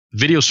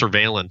Video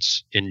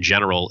surveillance in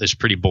general is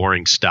pretty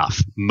boring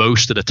stuff.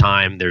 Most of the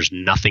time, there's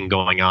nothing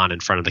going on in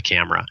front of the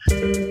camera.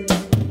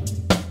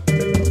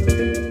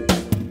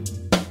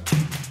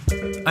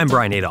 I'm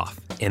Brian Adolph,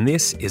 and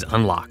this is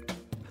Unlocked,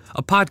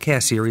 a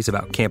podcast series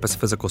about campus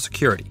physical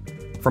security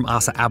from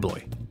ASSA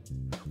ABLOY.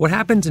 What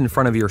happens in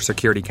front of your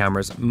security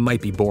cameras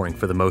might be boring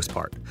for the most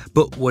part,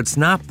 but what's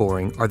not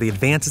boring are the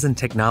advances in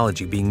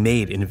technology being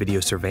made in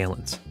video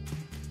surveillance.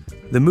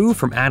 The move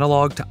from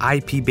analog to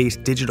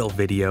IP-based digital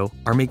video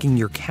are making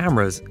your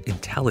cameras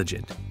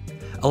intelligent,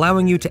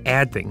 allowing you to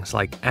add things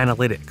like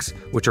analytics,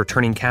 which are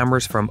turning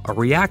cameras from a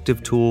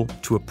reactive tool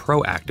to a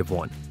proactive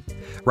one.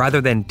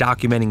 Rather than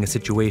documenting a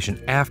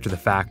situation after the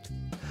fact,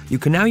 you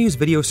can now use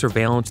video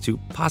surveillance to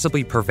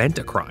possibly prevent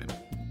a crime.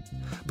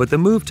 But the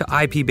move to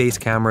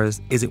IP-based cameras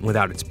isn't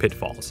without its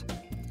pitfalls,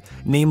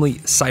 namely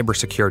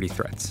cybersecurity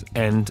threats,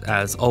 and,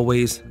 as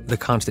always, the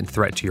constant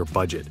threat to your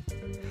budget.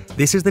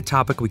 This is the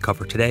topic we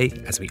cover today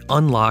as we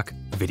unlock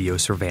video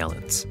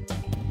surveillance.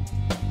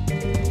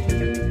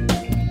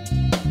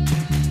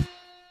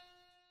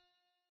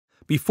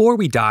 Before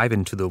we dive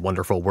into the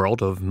wonderful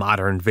world of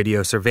modern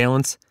video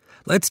surveillance,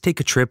 let's take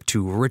a trip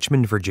to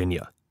Richmond,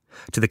 Virginia,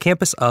 to the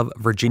campus of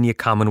Virginia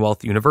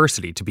Commonwealth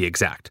University, to be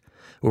exact,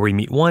 where we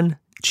meet one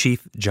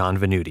Chief John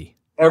Venuti.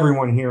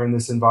 Everyone here in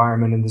this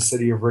environment in the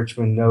city of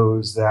Richmond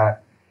knows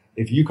that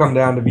if you come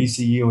down to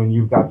VCU and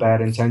you've got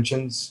bad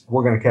intentions,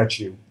 we're going to catch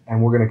you,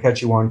 and we're going to catch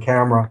you on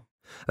camera.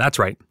 That's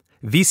right.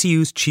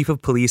 VCU's chief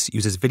of police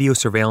uses video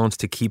surveillance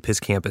to keep his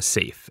campus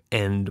safe,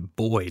 and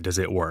boy, does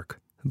it work.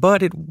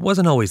 But it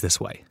wasn't always this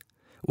way.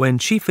 When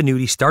Chief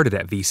Venuti started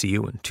at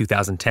VCU in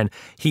 2010,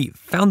 he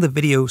found the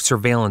video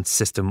surveillance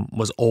system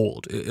was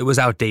old, it was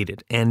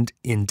outdated, and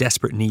in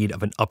desperate need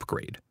of an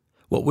upgrade.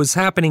 What was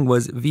happening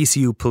was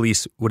VCU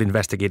police would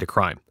investigate a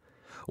crime.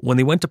 When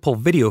they went to pull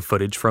video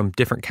footage from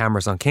different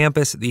cameras on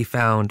campus, they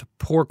found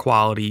poor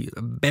quality,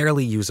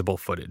 barely usable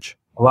footage.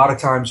 A lot of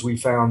times we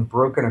found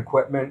broken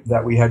equipment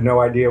that we had no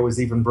idea was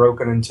even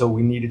broken until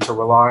we needed to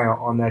rely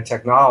on that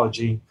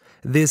technology.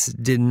 This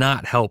did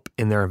not help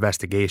in their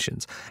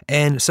investigations,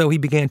 and so he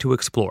began to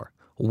explore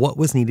what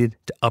was needed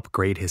to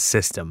upgrade his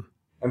system.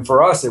 And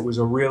for us, it was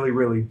a really,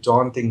 really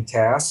daunting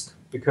task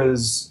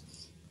because,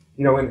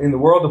 you know, in the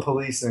world of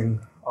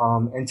policing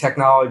and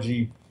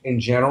technology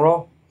in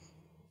general,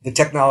 the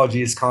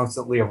technology is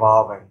constantly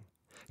evolving.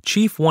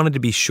 Chief wanted to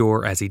be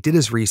sure as he did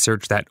his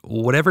research that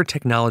whatever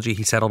technology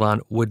he settled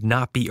on would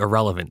not be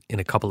irrelevant in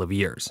a couple of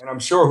years. And I'm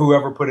sure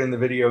whoever put in the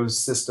video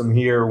system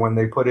here when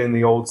they put in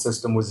the old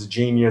system was a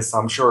genius.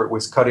 I'm sure it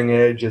was cutting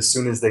edge as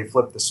soon as they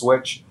flipped the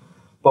switch.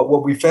 But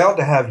what we failed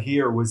to have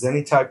here was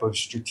any type of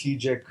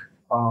strategic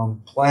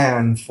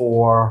plan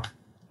for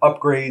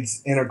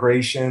upgrades,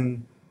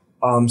 integration.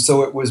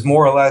 So it was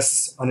more or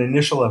less an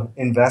initial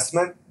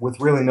investment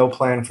with really no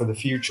plan for the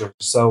future.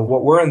 So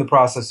what we're in the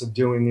process of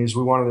doing is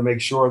we wanted to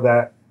make sure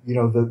that, you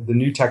know, the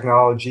new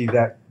technology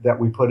that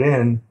we put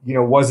in, you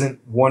know, wasn't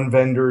one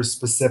vendor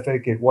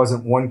specific. It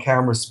wasn't one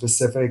camera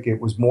specific.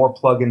 It was more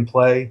plug and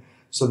play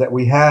so that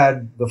we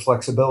had the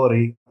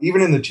flexibility.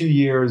 Even in the 2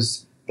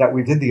 years that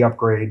we did the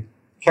upgrade,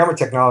 camera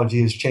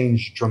technology has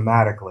changed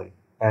dramatically.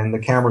 And the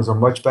cameras are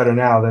much better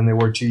now than they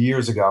were 2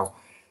 years ago.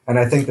 And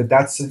I think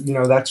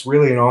that's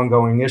really an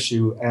ongoing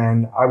issue.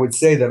 And I would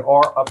say that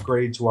our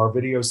upgrade to our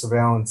video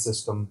surveillance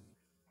system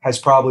has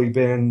probably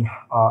been,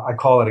 I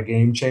call it a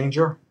game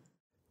changer.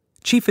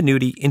 Chief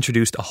Venuti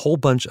introduced a whole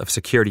bunch of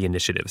security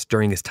initiatives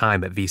during his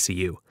time at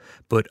VCU,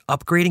 but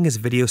upgrading his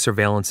video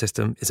surveillance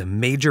system is a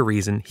major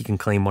reason he can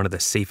claim one of the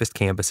safest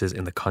campuses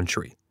in the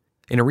country.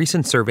 In a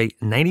recent survey,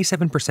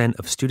 97%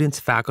 of students,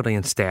 faculty,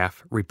 and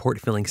staff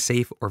report feeling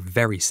safe or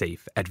very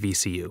safe at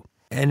VCU.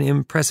 An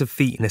impressive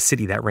feat in a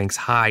city that ranks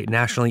high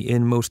nationally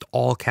in most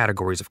all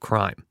categories of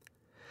crime.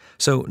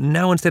 So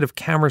now instead of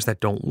cameras that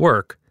don't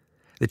work,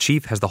 the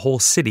chief has the whole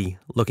city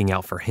looking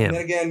out for him.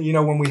 And again, you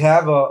know, when we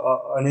have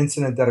an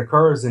incident that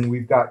occurs and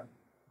we've got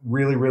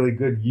really, really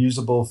good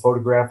usable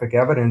photographic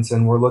evidence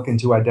and we're looking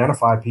to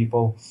identify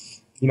people,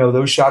 you know,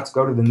 those shots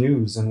go to the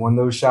news. And when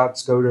those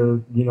shots go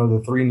to, you know,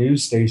 the 3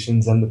 news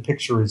stations and the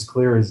picture is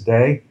clear as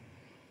day,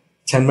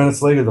 10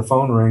 minutes later the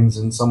phone rings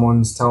and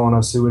someone's telling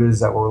us who it is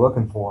that we're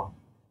looking for.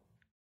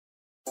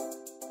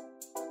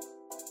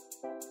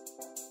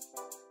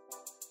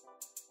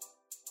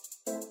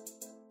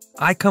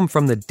 I come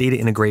from the data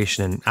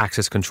integration and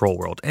access control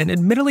world, and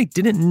admittedly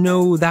didn't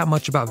know that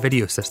much about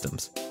video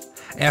systems.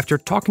 After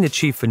talking to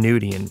Chief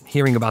Venuti and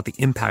hearing about the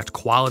impact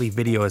quality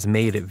video has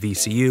made at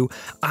VCU,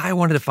 I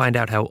wanted to find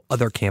out how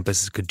other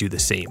campuses could do the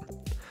same.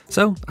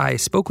 So I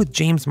spoke with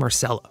James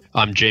Marcella.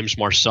 I'm James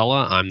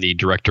Marcella. I'm the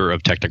Director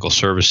of Technical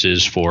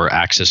Services for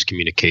Axis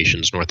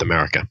Communications North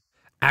America.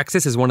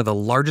 Axis is one of the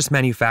largest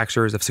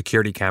manufacturers of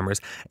security cameras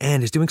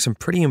and is doing some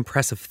pretty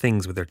impressive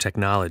things with their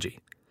technology.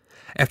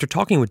 After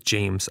talking with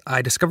James,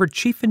 I discovered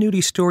Chief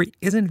Venuti's story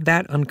isn't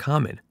that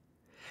uncommon.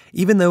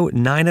 Even though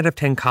 9 out of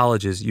 10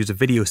 colleges use a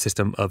video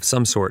system of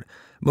some sort,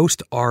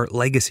 most are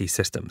legacy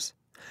systems,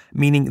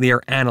 meaning they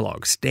are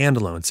analog,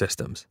 standalone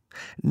systems.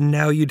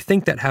 Now, you'd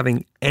think that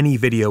having any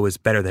video is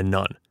better than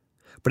none,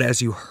 But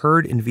as you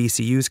heard in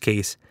VCU's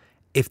case,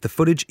 if the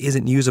footage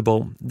isn't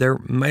usable, there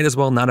might as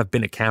well not have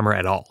been a camera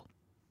at all.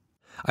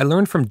 I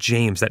learned from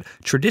James that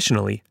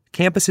traditionally,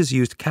 campuses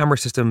used camera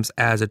systems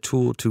as a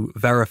tool to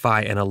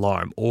verify an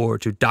alarm or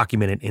to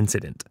document an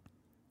incident.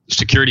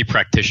 Security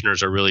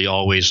practitioners are really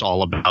always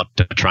all about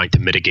trying to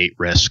mitigate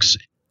risks.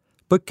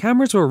 But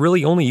cameras were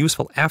really only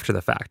useful after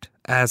the fact,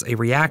 as a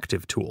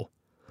reactive tool.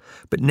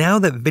 But now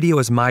that video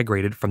has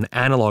migrated from the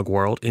analog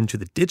world into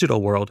the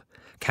digital world,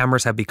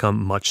 cameras have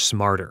become much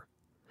smarter.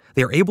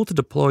 They are able to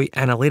deploy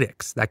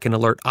analytics that can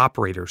alert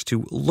operators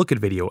to look at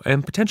video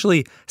and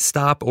potentially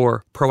stop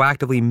or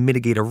proactively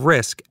mitigate a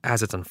risk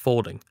as it's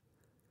unfolding.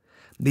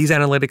 These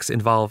analytics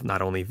involve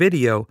not only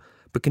video,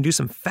 but can do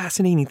some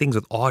fascinating things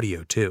with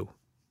audio too.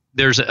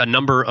 There's a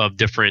number of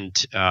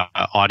different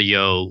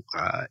audio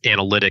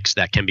analytics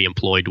that can be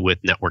employed with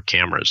network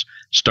cameras,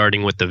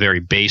 starting with the very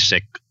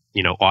basic,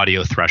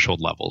 audio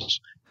threshold levels.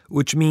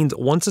 Which means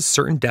once a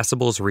certain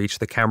decibels reach,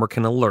 the camera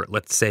can alert,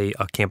 let's say,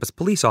 a campus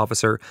police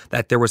officer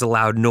that there was a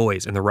loud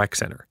noise in the rec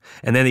center.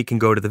 And then he can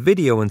go to the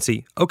video and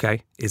see,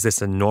 okay, is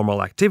this a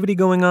normal activity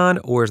going on,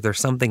 or is there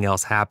something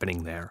else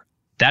happening there?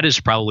 That is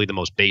probably the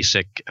most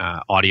basic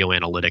audio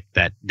analytic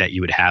that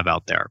you would have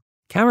out there.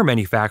 Camera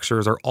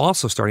manufacturers are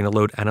also starting to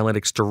load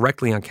analytics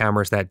directly on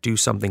cameras that do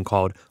something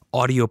called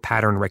audio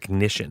pattern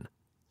recognition.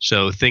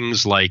 So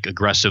things like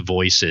aggressive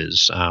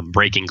voices,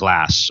 breaking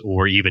glass,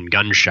 or even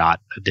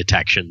gunshot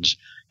detections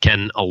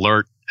can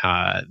alert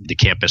the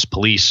campus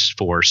police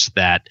force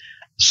that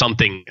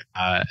something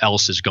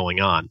else is going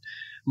on.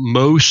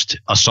 Most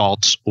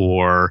assaults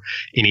or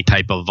any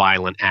type of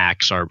violent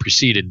acts are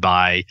preceded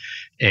by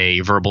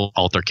a verbal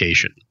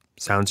altercation.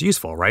 Sounds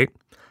useful, right?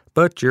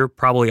 But you're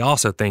probably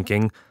also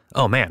thinking,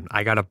 oh man,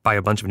 I gotta buy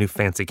a bunch of new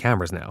fancy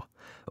cameras now.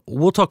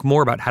 We'll talk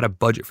more about how to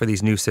budget for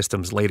these new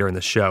systems later in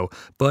the show,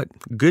 but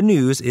good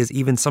news is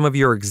even some of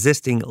your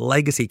existing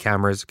legacy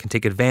cameras can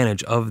take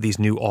advantage of these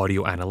new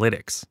audio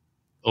analytics.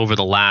 Over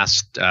the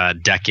last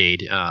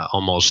decade,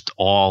 almost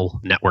all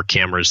network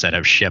cameras that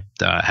have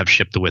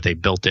shipped with a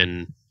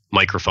built-in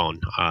microphone.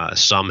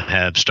 Some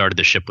have started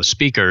to ship with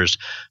speakers,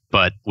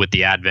 but with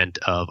the advent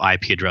of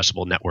IP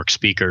addressable network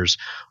speakers,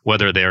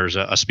 whether there's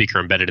a speaker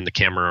embedded in the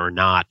camera or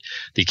not,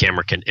 the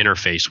camera can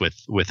interface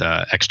with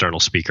an external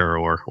speaker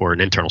or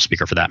an internal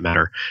speaker for that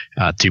matter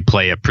to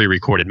play a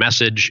pre-recorded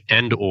message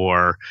and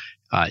or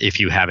if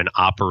you have an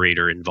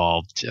operator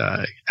involved,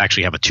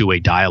 actually have a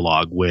two-way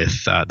dialogue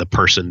with the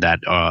person that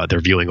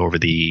they're viewing over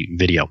the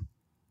video.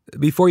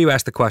 Before you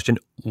ask the question,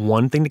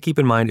 one thing to keep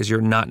in mind is you're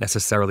not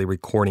necessarily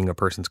recording a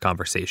person's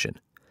conversation.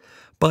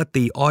 But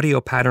the audio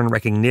pattern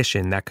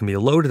recognition that can be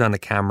loaded on the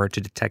camera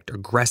to detect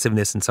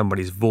aggressiveness in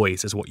somebody's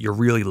voice is what you're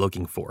really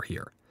looking for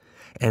here.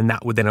 And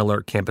that would then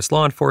alert campus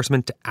law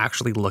enforcement to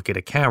actually look at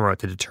a camera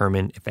to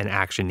determine if an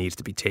action needs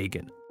to be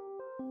taken.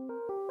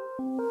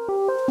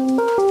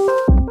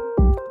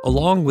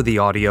 Along with the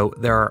audio,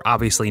 there are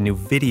obviously new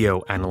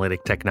video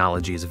analytic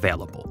technologies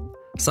available.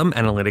 Some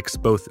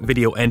analytics, both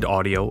video and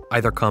audio,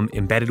 either come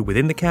embedded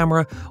within the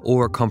camera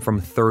or come from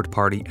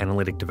third-party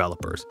analytic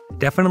developers.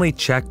 Definitely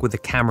check with the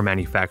camera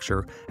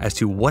manufacturer as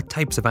to what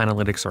types of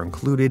analytics are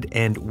included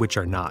and which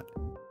are not.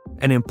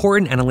 An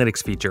important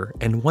analytics feature,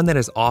 and one that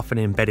is often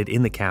embedded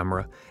in the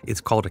camera, is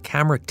called a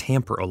camera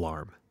tamper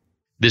alarm.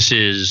 This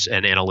is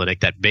an analytic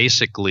that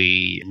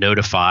basically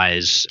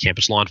notifies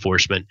campus law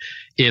enforcement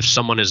if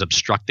someone is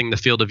obstructing the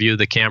field of view of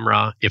the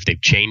camera, if they've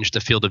changed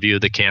the field of view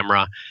of the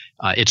camera.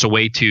 It's a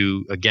way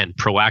to, again,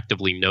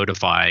 proactively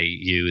notify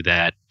you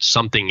that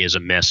something is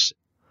amiss.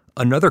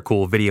 Another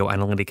cool video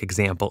analytic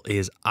example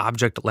is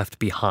object left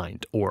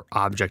behind or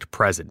object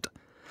present.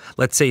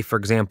 Let's say, for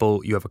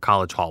example, you have a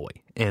college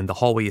hallway and the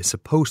hallway is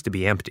supposed to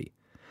be empty.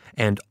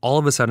 And all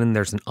of a sudden,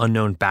 there's an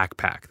unknown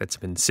backpack that's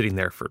been sitting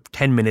there for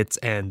 10 minutes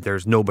and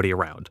there's nobody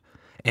around.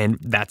 And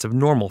that's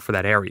abnormal for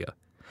that area.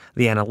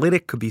 The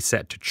analytic could be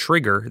set to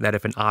trigger that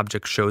if an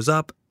object shows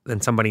up,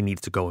 then somebody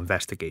needs to go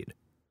investigate.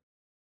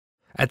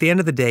 At the end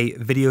of the day,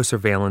 video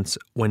surveillance,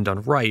 when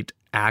done right,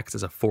 acts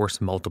as a force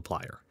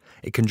multiplier.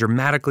 It can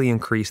dramatically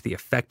increase the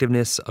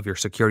effectiveness of your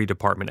security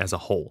department as a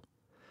whole.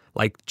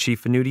 Like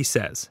Chief Venuti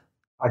says,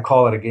 I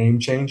call it a game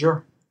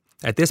changer.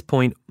 At this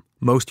point,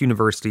 most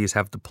universities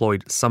have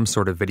deployed some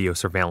sort of video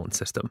surveillance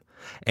system,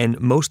 and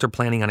most are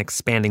planning on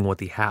expanding what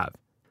they have.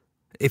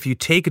 If you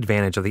take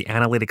advantage of the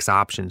analytics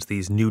options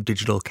these new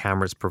digital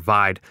cameras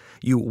provide,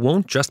 you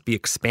won't just be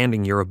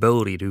expanding your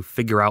ability to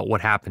figure out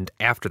what happened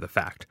after the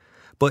fact,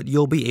 but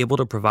you'll be able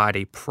to provide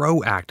a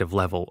proactive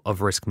level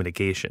of risk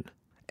mitigation.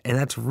 And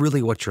that's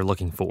really what you're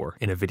looking for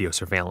in a video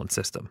surveillance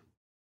system.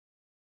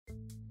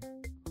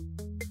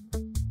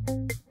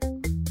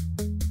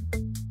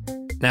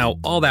 Now,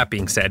 all that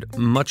being said,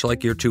 much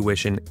like your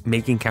tuition,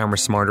 making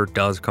cameras smarter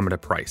does come at a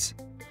price.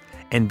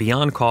 And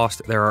beyond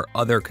cost, there are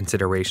other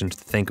considerations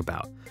to think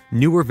about.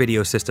 Newer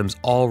video systems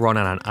all run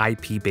on an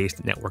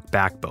IP-based network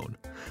backbone.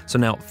 So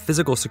now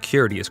physical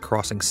security is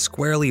crossing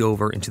squarely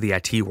over into the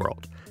IT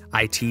world.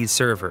 IT's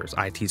servers,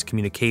 IT's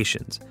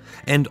communications,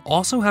 and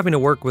also having to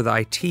work with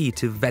IT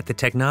to vet the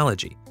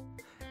technology.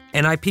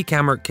 An IP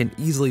camera can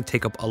easily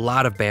take up a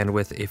lot of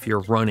bandwidth if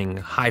you're running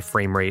high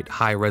frame rate,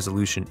 high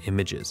resolution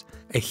images.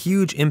 A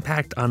huge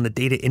impact on the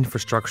data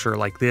infrastructure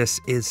like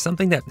this is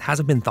something that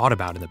hasn't been thought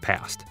about in the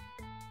past.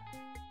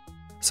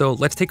 So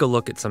let's take a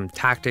look at some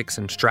tactics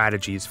and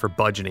strategies for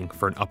budgeting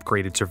for an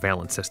upgraded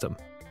surveillance system,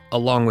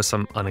 along with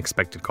some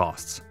unexpected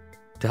costs.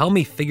 To help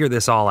me figure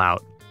this all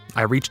out,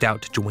 I reached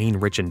out to Dwayne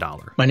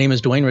Richendaler. My name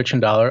is Dwayne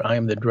Richendaler. I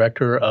am the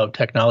Director of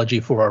Technology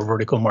for our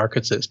vertical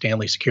markets at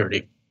Stanley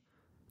Security.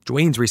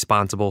 Dwayne's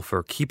responsible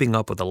for keeping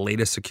up with the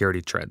latest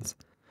security trends.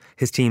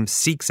 His team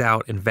seeks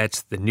out and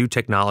vets the new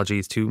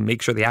technologies to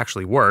make sure they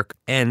actually work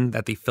and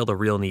that they fill a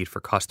real need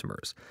for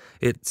customers.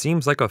 It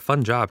seems like a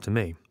fun job to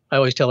me. I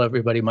always tell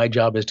everybody my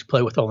job is to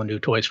play with all the new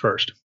toys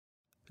first.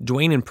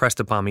 Dwayne impressed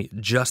upon me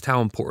just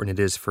how important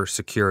it is for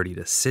security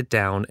to sit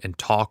down and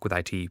talk with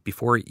IT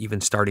before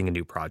even starting a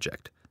new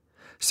project.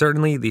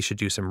 Certainly, they should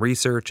do some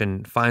research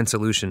and find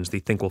solutions they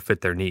think will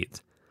fit their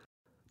needs.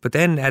 But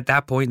then at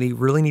that point, they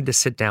really need to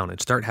sit down and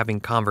start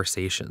having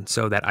conversations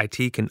so that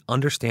IT can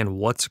understand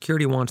what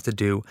security wants to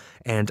do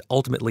and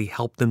ultimately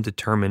help them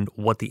determine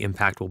what the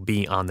impact will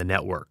be on the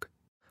network.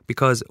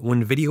 Because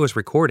when video is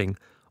recording,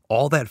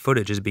 all that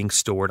footage is being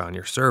stored on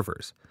your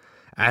servers.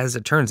 As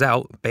it turns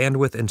out,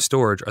 bandwidth and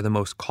storage are the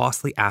most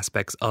costly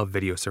aspects of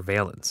video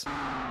surveillance.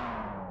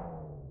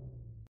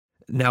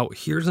 Now,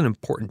 here's an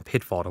important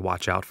pitfall to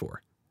watch out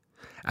for.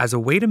 As a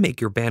way to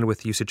make your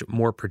bandwidth usage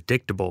more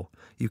predictable,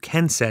 you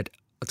can set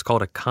what's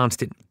called a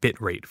constant bit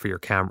rate for your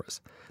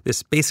cameras.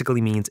 This basically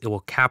means it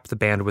will cap the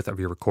bandwidth of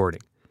your recording.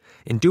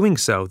 In doing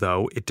so,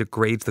 though, it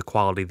degrades the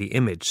quality of the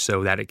image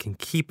so that it can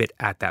keep it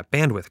at that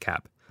bandwidth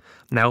cap.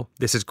 Now,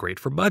 this is great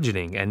for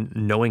budgeting and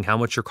knowing how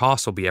much your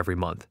costs will be every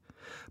month.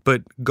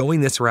 But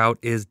going this route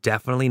is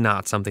definitely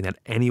not something that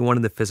anyone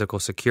in the physical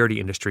security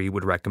industry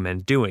would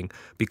recommend doing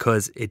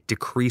because it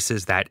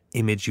decreases that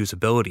image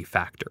usability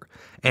factor.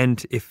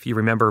 And if you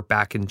remember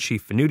back in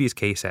Chief Venuti's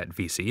case at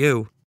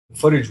VCU,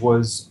 footage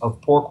was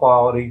of poor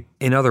quality.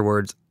 In other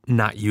words,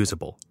 not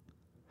usable.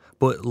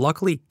 But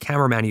luckily,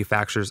 camera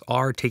manufacturers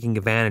are taking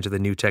advantage of the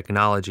new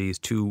technologies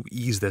to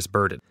ease this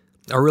burden.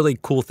 A really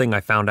cool thing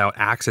I found out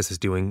Axis is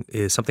doing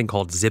is something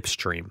called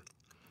ZipStream.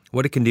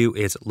 What it can do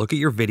is look at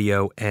your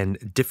video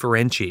and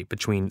differentiate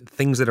between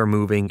things that are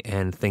moving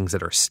and things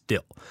that are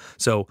still.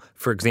 So,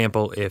 for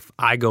example, if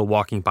I go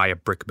walking by a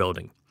brick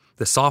building,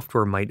 the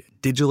software might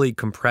digitally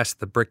compress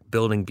the brick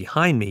building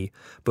behind me,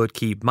 but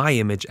keep my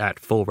image at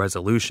full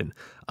resolution.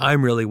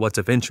 I'm really what's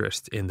of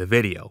interest in the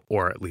video,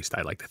 or at least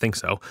I like to think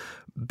so,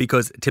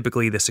 because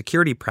typically the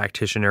security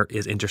practitioner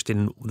is interested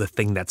in the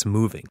thing that's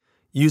moving.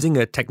 Using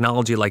a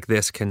technology like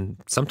this can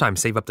sometimes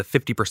save up to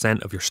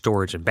 50% of your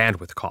storage and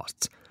bandwidth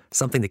costs,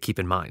 something to keep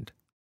in mind.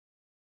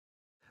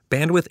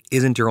 Bandwidth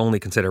isn't your only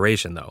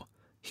consideration, though.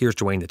 Here's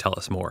Dwayne to tell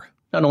us more.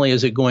 Not only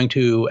is it going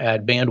to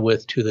add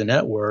bandwidth to the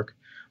network,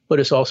 but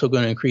it's also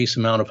going to increase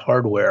the amount of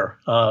hardware.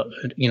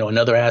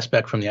 Another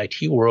aspect from the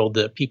IT world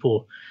that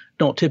people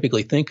don't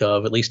typically think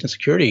of, at least in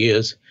security,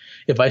 is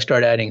if I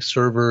start adding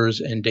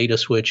servers and data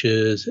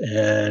switches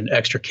and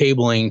extra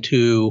cabling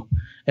to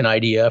an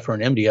IDF or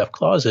an MDF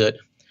closet,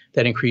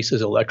 that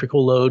increases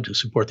electrical load to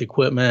support the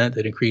equipment,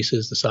 that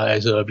increases the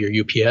size of your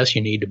UPS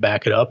you need to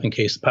back it up in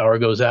case the power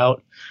goes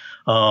out,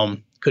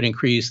 could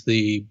increase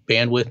the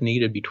bandwidth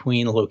needed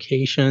between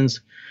locations,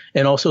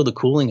 and also the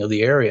cooling of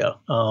the area.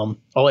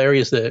 All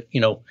areas that,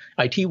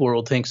 IT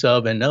world thinks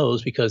of and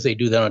knows because they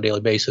do that on a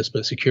daily basis,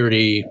 but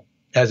security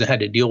hasn't had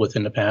to deal with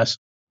in the past.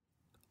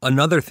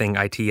 Another thing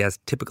IT has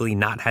typically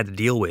not had to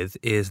deal with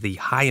is the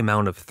high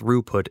amount of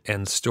throughput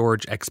and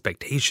storage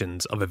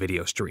expectations of a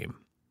video stream.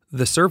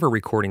 The server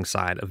recording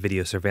side of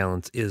video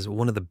surveillance is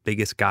one of the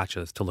biggest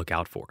gotchas to look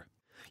out for.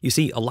 You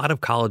see, a lot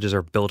of colleges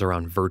are built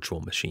around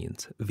virtual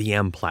machines,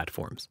 VM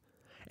platforms.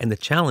 And the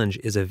challenge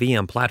is a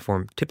VM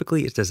platform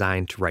typically is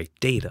designed to write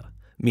data,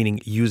 meaning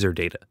user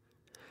data.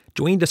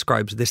 Dwayne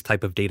describes this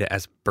type of data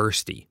as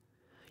bursty.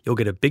 You'll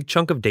get a big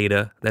chunk of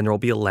data, then there will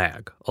be a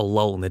lag, a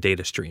lull in the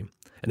data stream,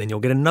 and then you'll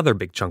get another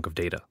big chunk of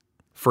data.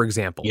 For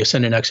example, you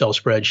send an Excel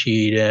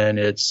spreadsheet and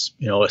it's,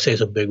 say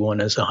it's a big one,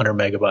 it's 100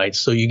 megabytes.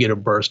 So you get a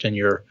burst in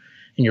your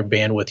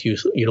bandwidth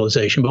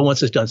utilization. But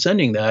once it's done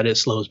sending that, it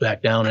slows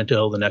back down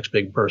until the next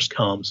big burst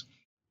comes.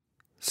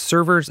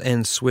 Servers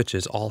and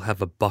switches all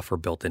have a buffer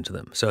built into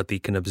them so that they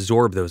can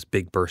absorb those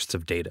big bursts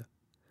of data.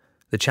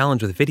 The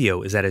challenge with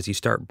video is that as you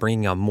start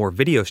bringing on more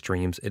video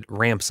streams, it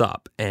ramps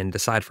up. And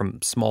aside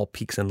from small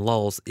peaks and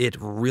lulls, it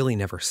really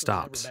never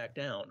stops. Back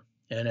down.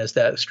 And as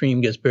that stream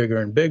gets bigger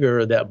and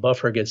bigger, that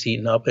buffer gets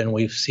eaten up. And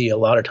we see a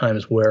lot of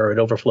times where it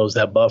overflows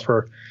that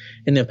buffer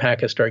and then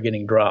packets start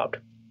getting dropped.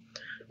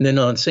 And then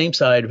on the same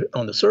side,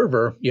 on the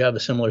server, you have a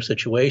similar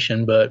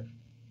situation, but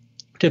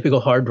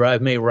typical hard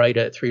drive may write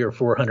at 300 or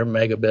 400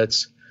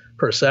 megabits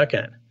per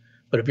second.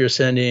 But if you're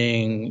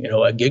sending,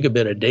 a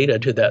gigabit of data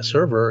to that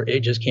server,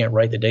 it just can't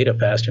write the data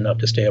fast enough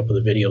to stay up with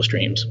the video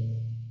streams.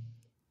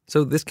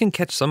 So this can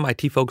catch some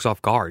IT folks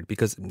off guard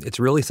because it's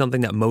really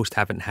something that most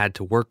haven't had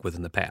to work with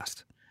in the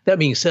past. That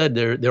being said,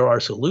 there are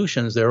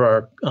solutions. There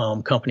are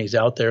companies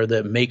out there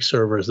that make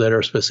servers that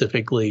are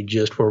specifically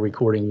just for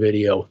recording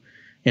video,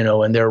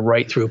 and their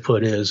write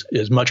throughput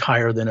is much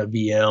higher than a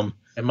VM.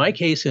 In my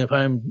case, if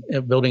I'm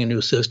building a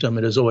new system,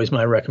 it is always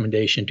my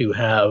recommendation to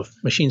have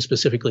machines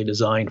specifically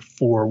designed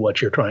for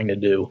what you're trying to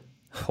do.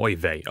 Oy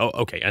vey. Oh,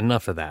 okay,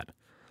 enough of that.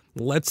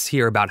 Let's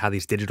hear about how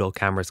these digital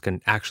cameras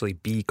can actually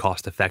be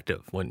cost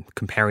effective when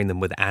comparing them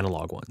with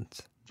analog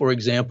ones. For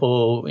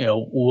example,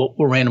 we'll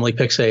randomly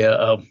pick, say,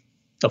 a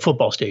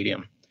football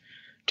stadium.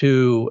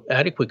 To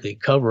adequately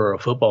cover a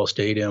football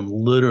stadium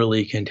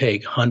literally can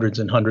take hundreds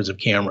and hundreds of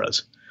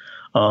cameras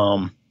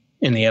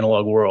in the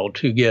analog world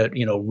to get,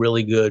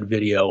 really good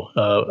video.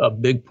 A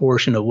big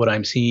portion of what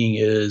I'm seeing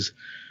is,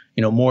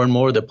 more and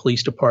more the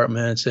police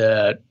departments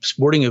at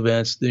sporting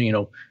events,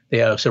 they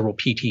have several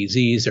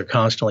PTZs. They're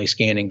constantly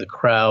scanning the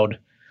crowd.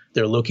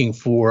 They're looking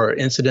for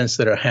incidents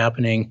that are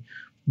happening.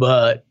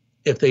 But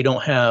if they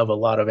don't have a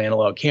lot of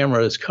analog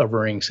cameras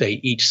covering, say,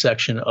 each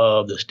section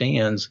of the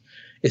stands,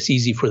 it's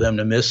easy for them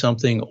to miss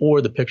something,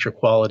 or the picture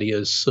quality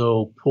is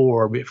so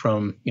poor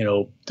from,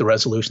 the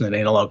resolution that an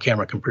analog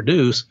camera can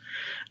produce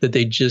that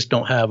they just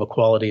don't have a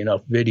quality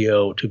enough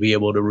video to be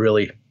able to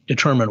really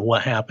determine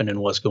what happened and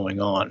what's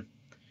going on.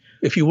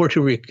 If you were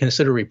to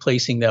consider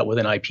replacing that with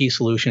an IP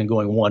solution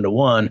going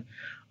one-to-one,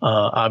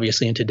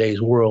 obviously in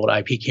today's world,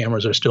 IP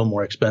cameras are still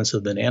more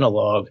expensive than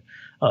analog.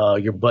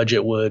 Your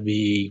budget would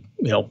be,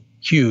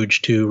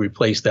 huge to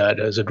replace that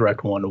as a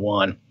direct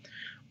one-to-one.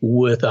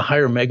 With a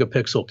higher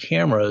megapixel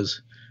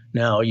cameras,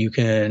 now you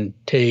can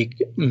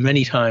take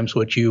many times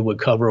what you would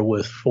cover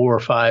with 4 or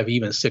 5,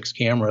 even 6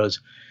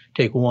 cameras,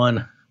 take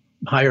one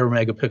higher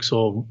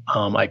megapixel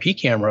IP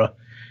camera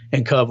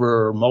and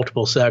cover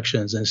multiple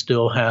sections and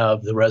still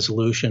have the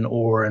resolution,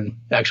 or in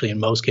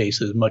most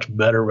cases, much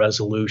better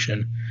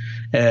resolution,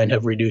 and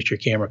have reduced your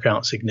camera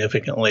count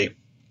significantly.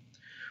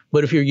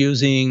 But if you're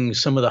using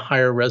some of the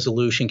higher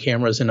resolution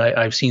cameras, and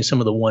I've seen some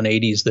of the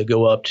 180s that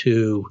go up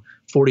to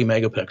 40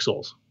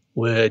 megapixels,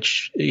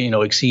 which,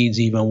 exceeds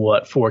even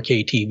what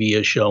 4K TV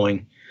is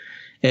showing.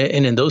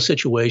 And in those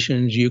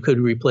situations, you could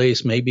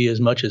replace maybe as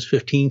much as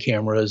 15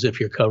 cameras if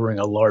you're covering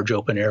a large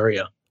open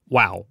area.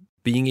 Wow.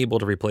 Being able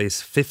to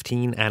replace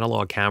 15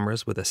 analog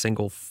cameras with a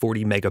single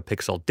 40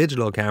 megapixel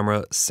digital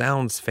camera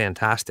sounds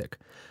fantastic,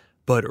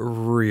 but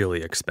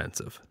really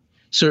expensive.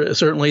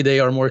 Certainly, they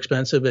are more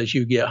expensive as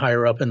you get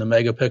higher up in the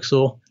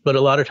megapixel. But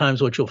a lot of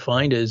times what you'll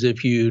find is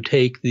if you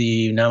take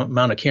the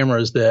amount of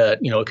cameras that,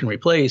 it can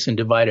replace and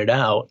divide it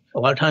out,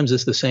 a lot of times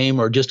it's the same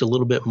or just a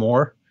little bit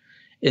more.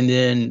 And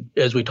then,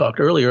 as we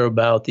talked earlier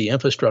about the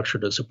infrastructure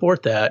to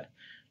support that,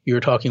 you're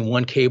talking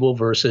one cable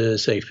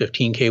versus, say,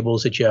 15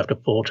 cables that you have to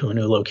pull to a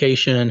new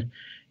location.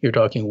 You're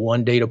talking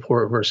one data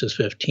port versus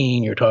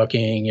 15. You're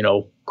talking,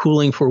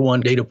 cooling for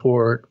one data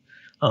port,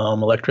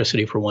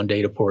 electricity for one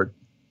data port.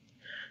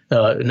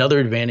 Another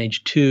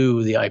advantage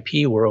to the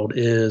IP world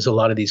is a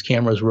lot of these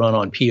cameras run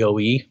on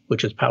PoE,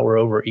 which is power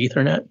over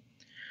Ethernet,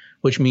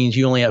 which means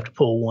you only have to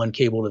pull one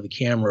cable to the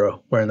camera,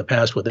 where in the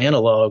past with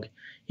analog,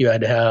 you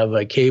had to have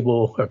a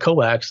cable or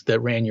coax that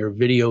ran your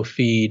video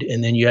feed,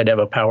 and then you had to have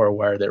a power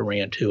wire that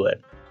ran to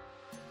it.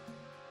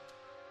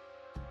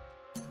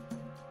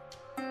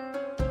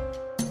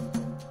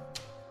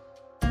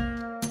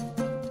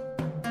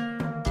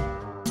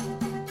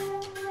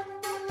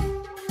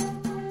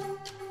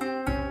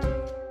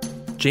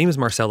 James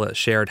Marcella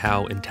shared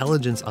how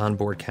intelligence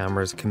onboard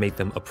cameras can make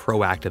them a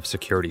proactive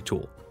security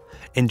tool.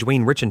 And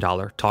Dwayne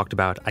Richenthaler talked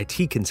about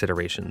IT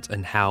considerations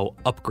and how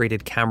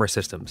upgraded camera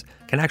systems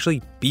can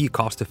actually be a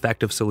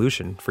cost-effective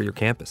solution for your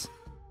campus.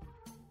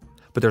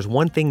 But there's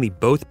one thing they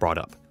both brought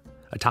up,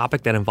 a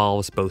topic that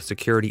involves both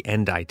security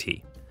and IT,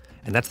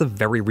 and that's the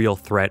very real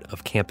threat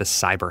of campus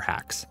cyber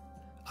hacks.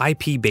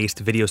 IP-based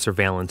video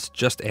surveillance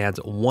just adds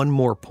one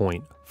more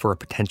point for a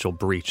potential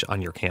breach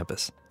on your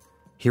campus.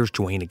 Here's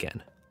Dwayne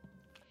again.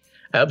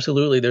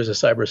 Absolutely, there's a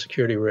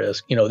cybersecurity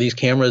risk. These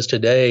cameras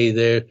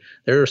today,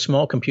 they're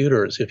small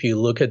computers. If you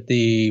look at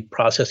the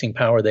processing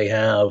power they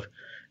have,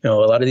 a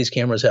lot of these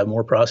cameras have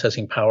more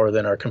processing power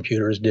than our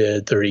computers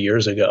did 30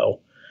 years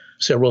ago.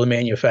 Several of the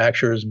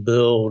manufacturers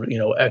build,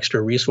 extra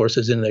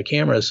resources in their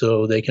cameras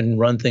so they can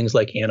run things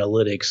like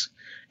analytics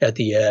at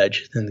the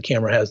edge. And the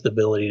camera has the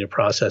ability to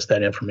process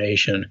that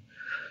information.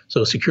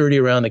 So security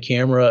around the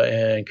camera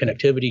and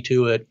connectivity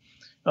to it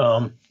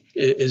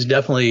is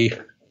definitely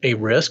a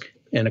risk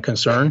and a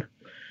concern.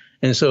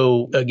 And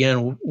so,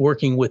 again,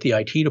 working with the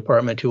IT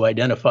department to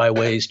identify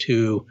ways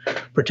to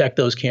protect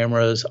those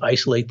cameras,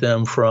 isolate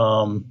them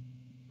from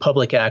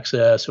public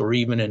access or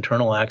even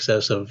internal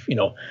access of,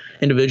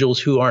 individuals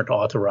who aren't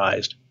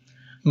authorized.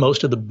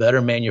 Most of the better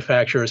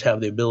manufacturers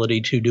have the ability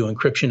to do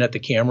encryption at the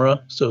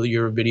camera, so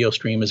your video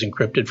stream is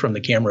encrypted from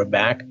the camera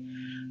back.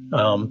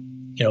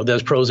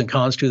 There's pros and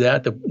cons to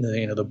that.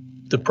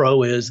 The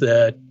pro is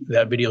that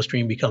video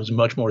stream becomes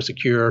much more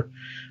secure,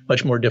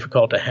 much more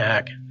difficult to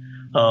hack.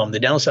 The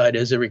downside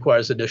is it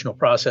requires additional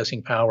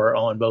processing power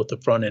on both the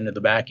front end and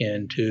the back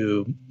end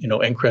to,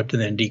 encrypt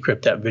and then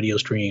decrypt that video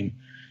stream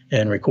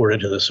and record it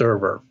to the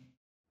server.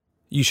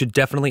 You should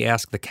definitely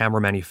ask the camera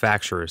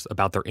manufacturers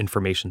about their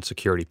information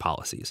security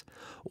policies.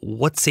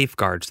 What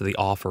safeguards do they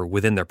offer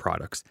within their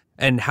products?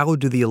 And how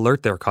do they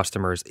alert their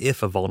customers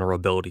if a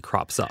vulnerability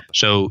crops up?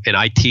 So an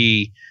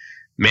IT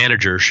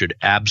manager should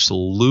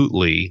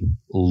absolutely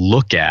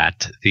look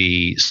at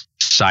the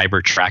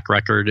cyber track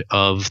record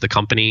of the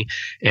company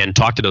and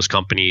talk to those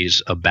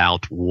companies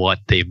about what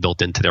they've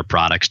built into their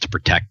products to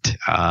protect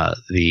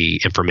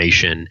the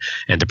information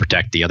and to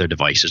protect the other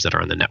devices that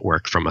are on the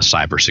network from a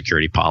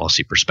cybersecurity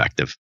policy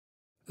perspective.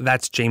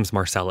 That's James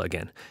Marcella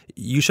again.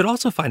 You should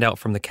also find out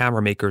from the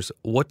camera makers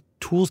what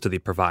tools do they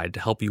provide to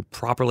help you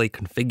properly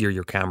configure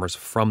your cameras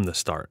from the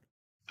start.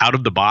 Out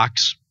of the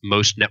box,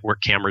 most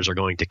network cameras are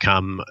going to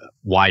come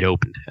wide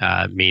open,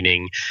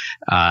 meaning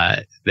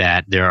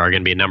that there are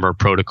going to be a number of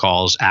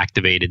protocols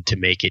activated to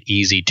make it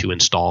easy to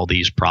install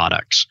these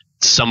products.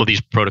 Some of these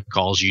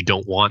protocols you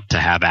don't want to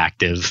have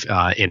active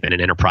in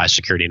an enterprise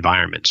security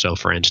environment. So,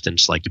 for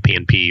instance, like the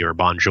PNP or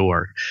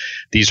Bonjour,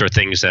 these are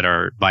things that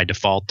are by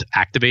default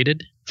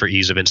activated for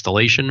ease of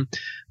installation,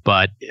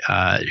 but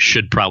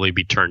should probably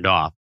be turned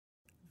off.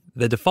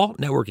 The default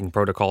networking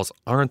protocols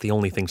aren't the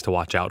only things to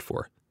watch out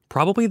for.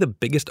 Probably the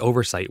biggest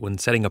oversight when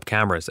setting up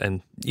cameras,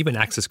 and even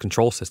access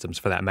control systems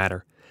for that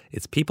matter,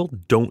 is people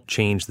don't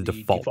change the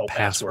default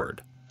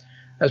password.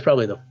 That's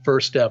probably the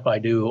first step I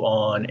do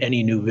on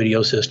any new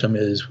video system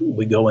is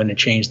we go in and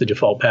change the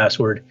default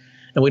password,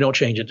 and we don't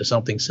change it to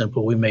something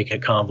simple. We make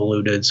it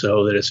convoluted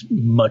so that it's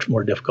much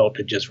more difficult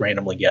to just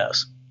randomly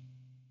guess.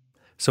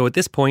 So at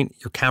this point,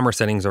 your camera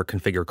settings are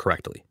configured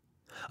correctly.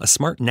 A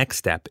smart next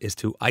step is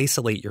to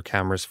isolate your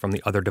cameras from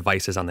the other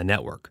devices on the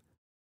network.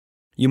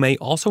 You may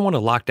also want to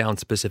lock down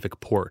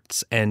specific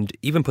ports and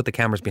even put the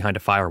cameras behind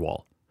a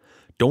firewall.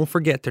 Don't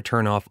forget to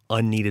turn off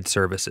unneeded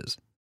services.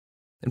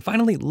 And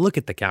finally, look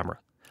at the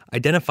camera.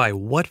 Identify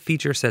what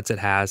feature sets it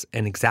has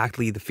and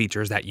exactly the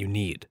features that you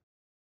need.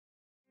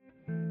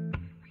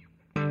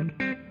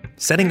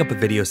 Setting up a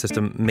video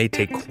system may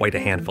take quite a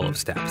handful of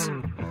steps,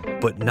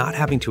 but not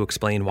having to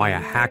explain why a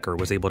hacker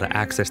was able to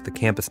access the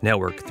campus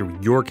network through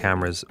your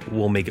cameras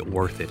will make it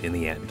worth it in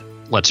the end.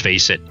 Let's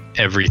face it,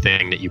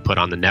 everything that you put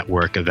on the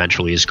network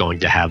eventually is going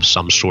to have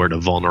some sort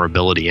of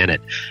vulnerability in it.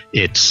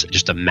 It's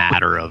just a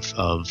matter of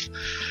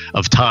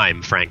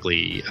time,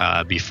 frankly,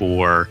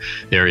 before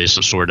there is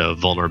a sort of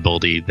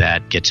vulnerability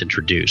that gets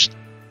introduced.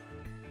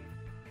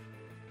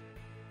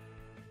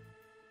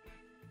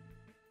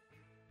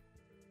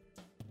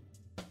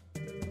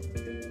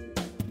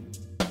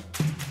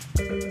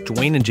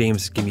 Dwayne and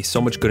James gave me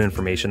so much good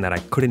information that I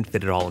couldn't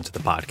fit it all into the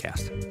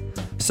podcast.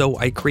 So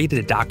I created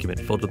a document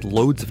filled with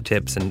loads of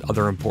tips and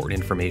other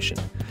important information,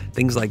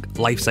 things like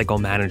lifecycle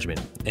management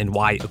and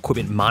why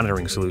equipment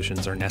monitoring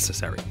solutions are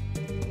necessary.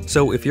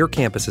 So if your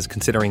campus is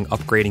considering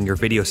upgrading your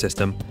video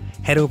system,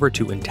 head over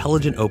to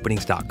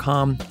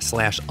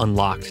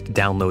intelligentopenings.com/unlocked to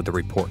download the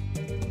report.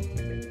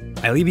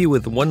 I leave you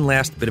with one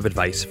last bit of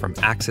advice from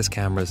Axis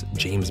Camera's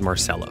James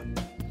Marcella.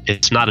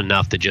 It's not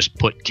enough to just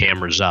put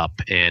cameras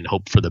up and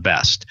hope for the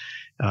best.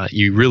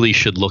 You really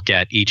should look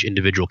at each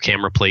individual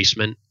camera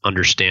placement,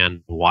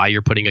 understand why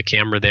you're putting a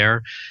camera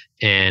there,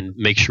 and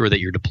make sure that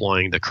you're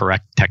deploying the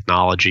correct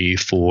technology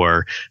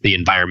for the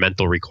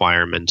environmental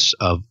requirements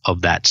of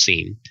that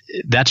scene.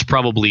 That's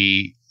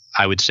probably,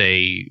 I would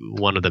say,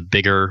 one of the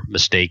bigger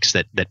mistakes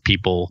that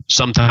people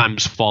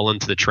sometimes fall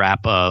into the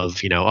trap of,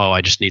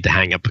 I just need to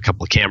hang up a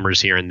couple of cameras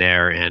here and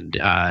there, and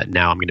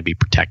now I'm going to be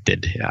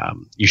protected.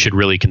 You should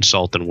really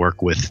consult and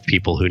work with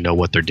people who know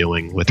what they're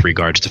doing with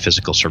regards to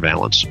physical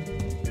surveillance.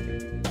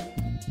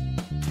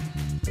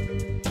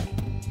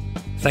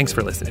 Thanks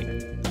for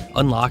listening.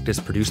 Unlocked is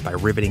produced by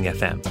Riveting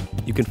FM.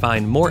 You can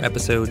find more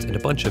episodes and a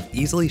bunch of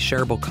easily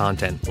shareable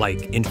content like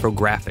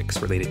infographics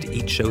related to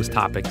each show's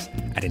topics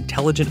at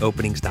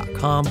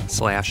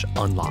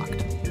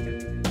intelligentopenings.com/unlocked.